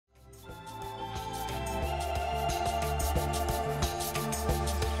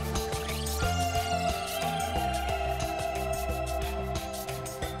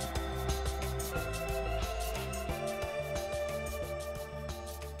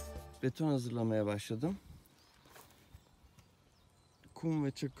beton hazırlamaya başladım. Kum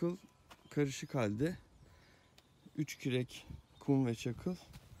ve çakıl karışık halde. 3 kürek kum ve çakıl.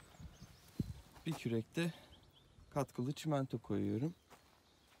 Bir kürekte katkılı çimento koyuyorum.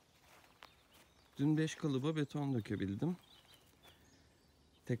 Dün 5 kalıba beton dökebildim.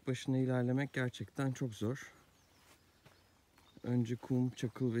 Tek başına ilerlemek gerçekten çok zor. Önce kum,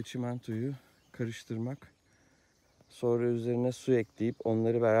 çakıl ve çimentoyu karıştırmak. Sonra üzerine su ekleyip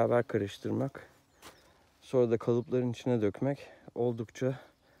onları beraber karıştırmak. Sonra da kalıpların içine dökmek oldukça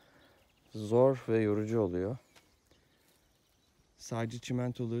zor ve yorucu oluyor. Sadece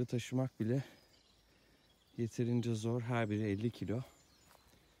çimentoları taşımak bile yeterince zor. Her biri 50 kilo.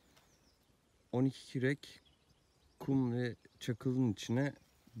 12 kürek kum ve çakılın içine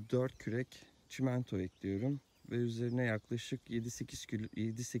 4 kürek çimento ekliyorum. Ve üzerine yaklaşık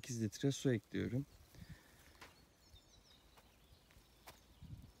 7-8 litre su ekliyorum.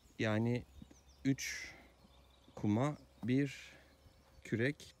 Yani 3 kuma 1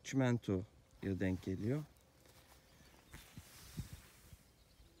 kürek çimentoya denk geliyor.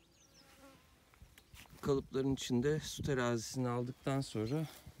 Kalıpların içinde su terazisini aldıktan sonra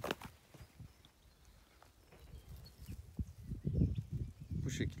bu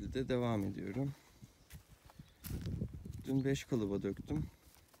şekilde devam ediyorum. Dün 5 kalıba döktüm.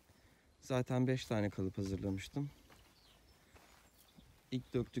 Zaten 5 tane kalıp hazırlamıştım.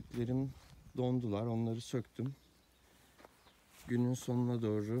 İlk döktüklerim dondular. Onları söktüm. Günün sonuna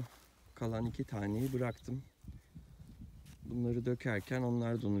doğru kalan 2 taneyi bıraktım. Bunları dökerken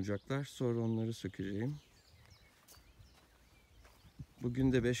onlar donacaklar. Sonra onları sökeceğim.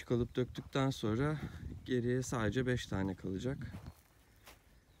 Bugün de 5 kalıp döktükten sonra geriye sadece 5 tane kalacak.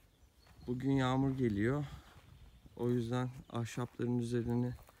 Bugün yağmur geliyor. O yüzden ahşapların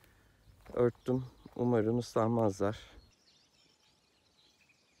üzerini örttüm. Umarım ıslanmazlar.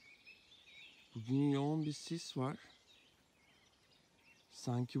 Bugün yoğun bir sis var.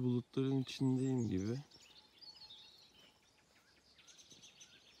 Sanki bulutların içindeyim gibi.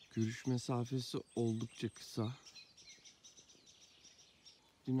 Görüş mesafesi oldukça kısa.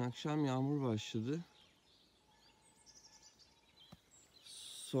 Dün akşam yağmur başladı.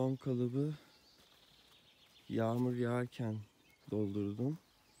 Son kalıbı yağmur yağarken doldurdum.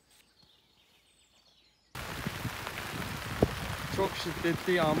 Çok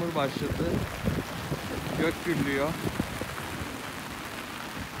şiddetli yağmur başladı. Gök gürlüyor.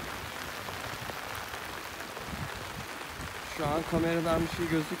 Şu an kameradan bir şey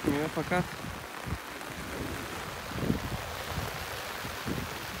gözükmüyor fakat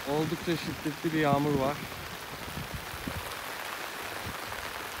oldukça şiddetli bir yağmur var.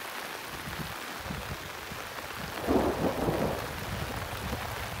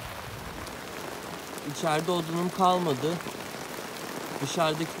 İçeride odunum kalmadı.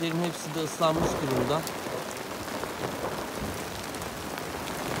 Dışarıdakilerin hepsi de ıslanmış durumda.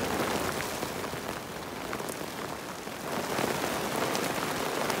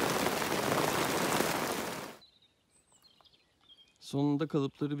 Sonunda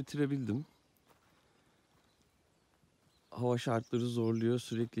kalıpları bitirebildim. Hava şartları zorluyor.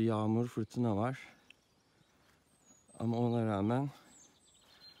 Sürekli yağmur, fırtına var. Ama ona rağmen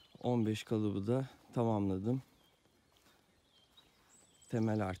 15 kalıbı da tamamladım.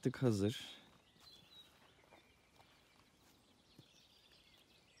 Temel artık hazır.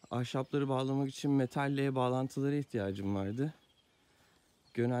 Ahşapları bağlamak için metalle bağlantılara ihtiyacım vardı.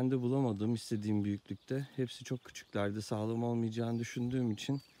 Gönen'de bulamadım istediğim büyüklükte. Hepsi çok küçüklerdi. Sağlam olmayacağını düşündüğüm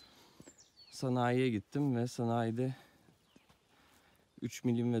için sanayiye gittim ve sanayide 3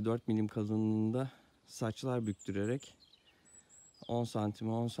 milim ve 4 milim kalınlığında saçlar büktürerek 10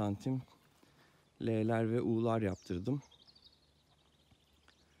 santim 10 santim L'ler ve U'lar yaptırdım.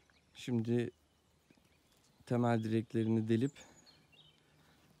 Şimdi temel direklerini delip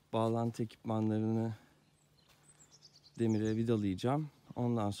bağlantı ekipmanlarını demire vidalayacağım.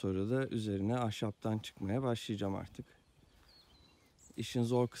 Ondan sonra da üzerine ahşaptan çıkmaya başlayacağım artık. İşin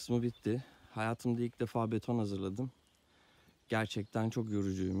zor kısmı bitti. Hayatımda ilk defa beton hazırladım. Gerçekten çok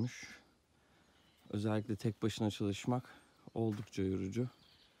yorucuymuş. Özellikle tek başına çalışmak oldukça yorucu.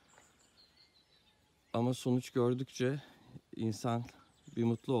 Ama sonuç gördükçe insan bir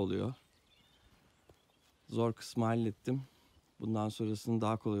mutlu oluyor. Zor kısmı hallettim. Bundan sonrasının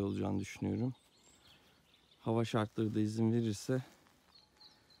daha kolay olacağını düşünüyorum. Hava şartları da izin verirse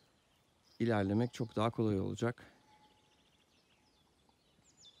ilerlemek çok daha kolay olacak.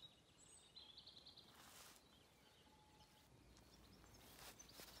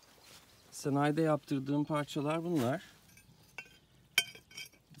 Sanayide yaptırdığım parçalar bunlar.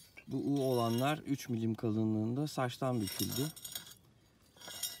 Bu U olanlar 3 milim kalınlığında saçtan büküldü.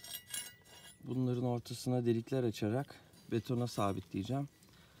 Bunların ortasına delikler açarak betona sabitleyeceğim.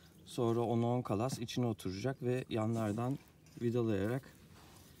 Sonra 10-10 kalas içine oturacak ve yanlardan vidalayarak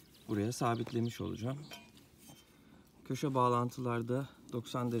buraya sabitlemiş olacağım. Köşe bağlantılarda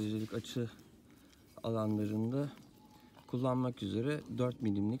 90 derecelik açı alanlarında kullanmak üzere 4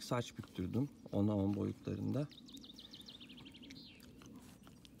 milimlik saç büktürdüm. 10'a 10 boyutlarında.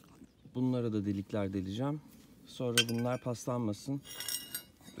 Bunlara da delikler deleceğim. Sonra bunlar paslanmasın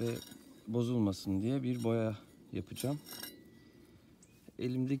ve bozulmasın diye bir boya yapacağım.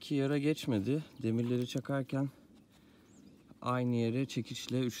 Elimdeki yara geçmedi. Demirleri çakarken aynı yere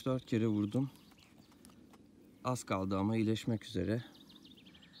çekiçle 3-4 kere vurdum. Az kaldı ama iyileşmek üzere.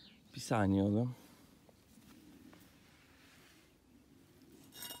 Bir saniye oğlum.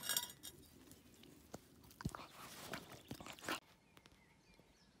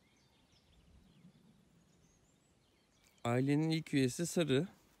 Ailenin ilk üyesi Sarı.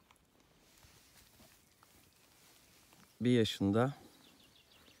 1 yaşında.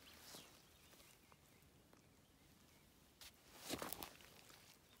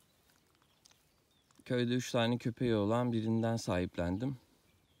 Köyde 3 tane köpeği olan birinden sahiplendim.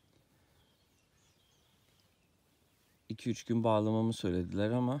 2-3 gün bağlamamı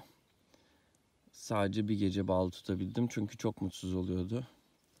söylediler ama sadece bir gece bağlı tutabildim çünkü çok mutsuz oluyordu.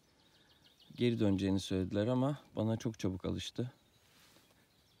 Geri döneceğini söylediler ama bana çok çabuk alıştı.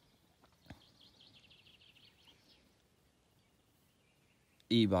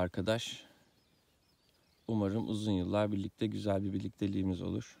 İyi bir arkadaş. Umarım uzun yıllar birlikte güzel bir birlikteliğimiz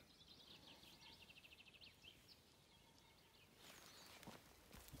olur.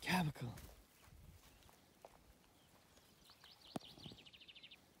 Gel bakalım.